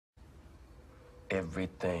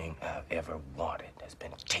Everything I've ever wanted has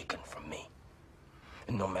been taken from me.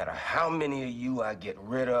 And no matter how many of you I get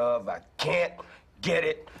rid of, I can't get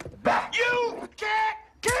it back. You can't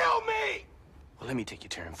kill me! Well, let me take your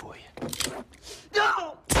turn for you.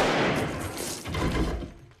 No!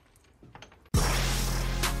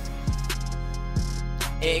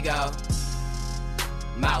 Here you go.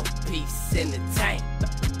 Mouthpiece in the tank.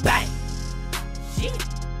 Bang! Shit.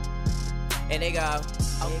 And they go.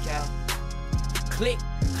 Okay. Click,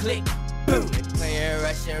 click, boom. They playing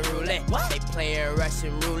Russian roulette. What? They playing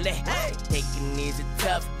Russian roulette. Hey. Thinking he's a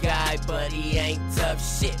tough guy, but he ain't tough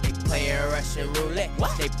shit. They playing Russian roulette.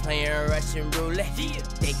 What? They playing Russian roulette. Yeah.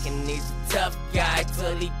 Thinking he's a tough guy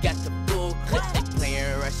till he got the full clip. They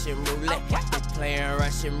playing Russian roulette. They playing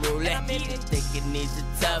Russian roulette. Thinking he's a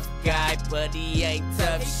tough guy, but he ain't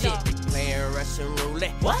tough shit. They playing Russian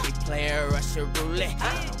roulette. What? They playing Russian roulette.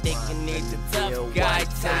 Thinking he's a tough guy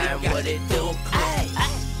till he got the full clip.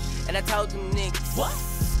 And I told them niggas, what?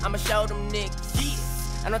 I'ma show them niggas.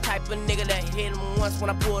 Yeah. I'm the type of nigga that hit them once when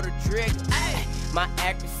I pull the trigger. Ay. My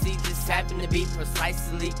accuracy just happened to be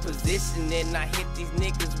precisely positioned, and I hit these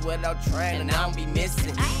niggas without trying, and I don't be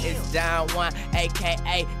missing. It's Donwon,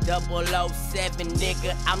 aka 007,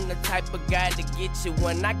 nigga. I'm the type of guy to get you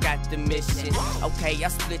when I got the mission. Okay, I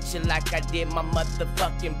split you like I did my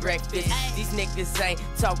motherfucking breakfast. These niggas ain't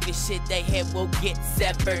talking shit, they head will get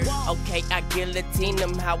severed. Okay, I guillotine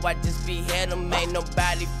them how I just behead them. Ain't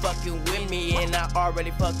nobody fucking with me, and I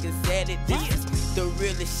already fucking said it. This is the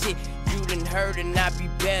realest shit you done heard, and I be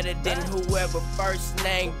better than whoever first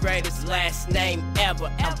name, greatest last name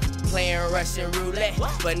ever. I'm playing Russian roulette,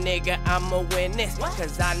 but nigga, I'ma win this,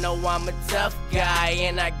 cause I know I'm a tough guy,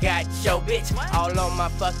 and I got your bitch all on my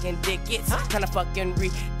fucking dick. It's kinda fucking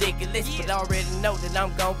ridiculous, but I already know that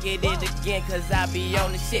I'm gon' get it again, cause I be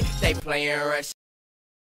on the shit. They playing Russian.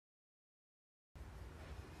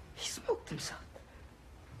 He smoked himself.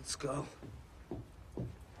 Let's go. Oh,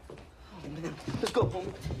 man. Let's go,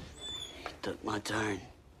 homie. Took my turn.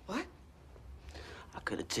 What? I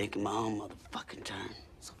could have taken my own motherfucking turn.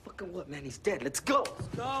 So fucking what, man? He's dead. Let's go. Let's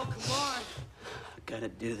go, come on. I gotta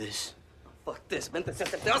do this. Fuck this. Vente,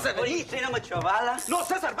 César. Te vas a venir. ¿Tienes una chavala? No,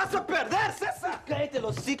 César. Vas a perder, César. Cállate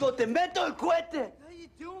los hocico. Te meto el cohete. How you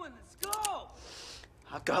doing? Let's go.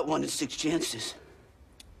 I got 1 in 6 chances.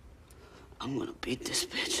 I'm gonna beat this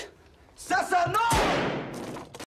bitch. César, no!